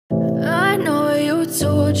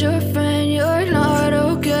told your friend you're not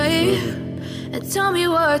okay, and tell me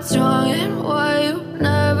what's wrong and why you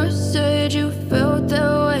never said you felt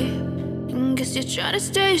that way. And guess you're trying to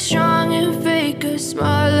stay strong and fake a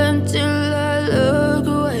smile until I look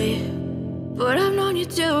away. But I've known you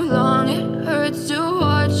too long, it hurts to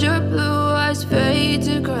watch your blue eyes fade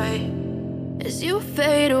to gray as you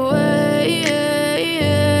fade away,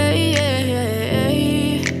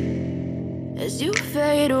 as you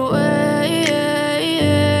fade away.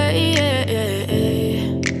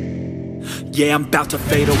 Yeah, I'm about to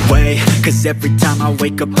fade away, cause every time I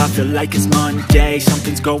wake up I feel like it's Monday.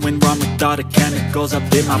 Something's going wrong with all the chemicals up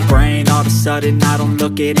in my brain. All of a sudden I don't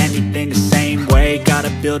look at anything the same way.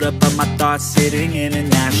 Gotta build up of my thoughts sitting in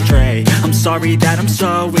an ashtray. I'm sorry that I'm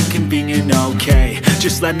so inconvenient, okay.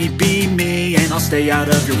 Just let me be me and I'll stay out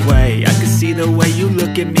of your way. I can see the way you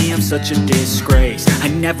look at me, I'm such a disgrace. I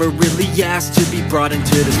never really asked to be brought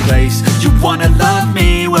into this place. You wanna love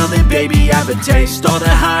me? Well then baby I have a taste. All the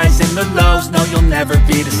highs and the lows, no you'll never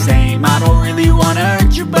be the same. I don't really wanna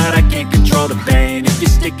hurt you but I can't control the pain. If you're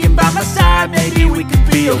sticking by my side maybe we could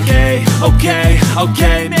be okay.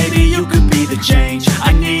 Okay, maybe you could be the change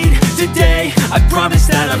I need today. I promise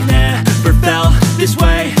that I've never felt this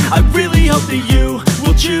way. I really hope that you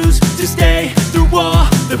will choose to stay through all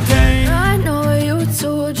the pain. I know you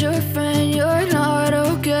told your friend you're not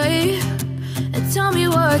okay, and tell me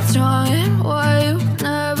what's wrong and why you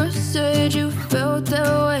never said you felt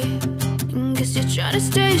that way. And guess you're trying to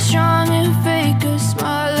stay strong and fake a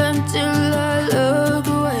smile until I look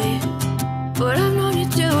away. But I've known you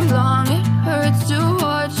too long, it hurts to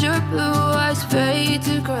watch your blue eyes fade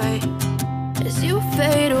to gray as you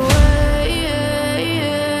fade away.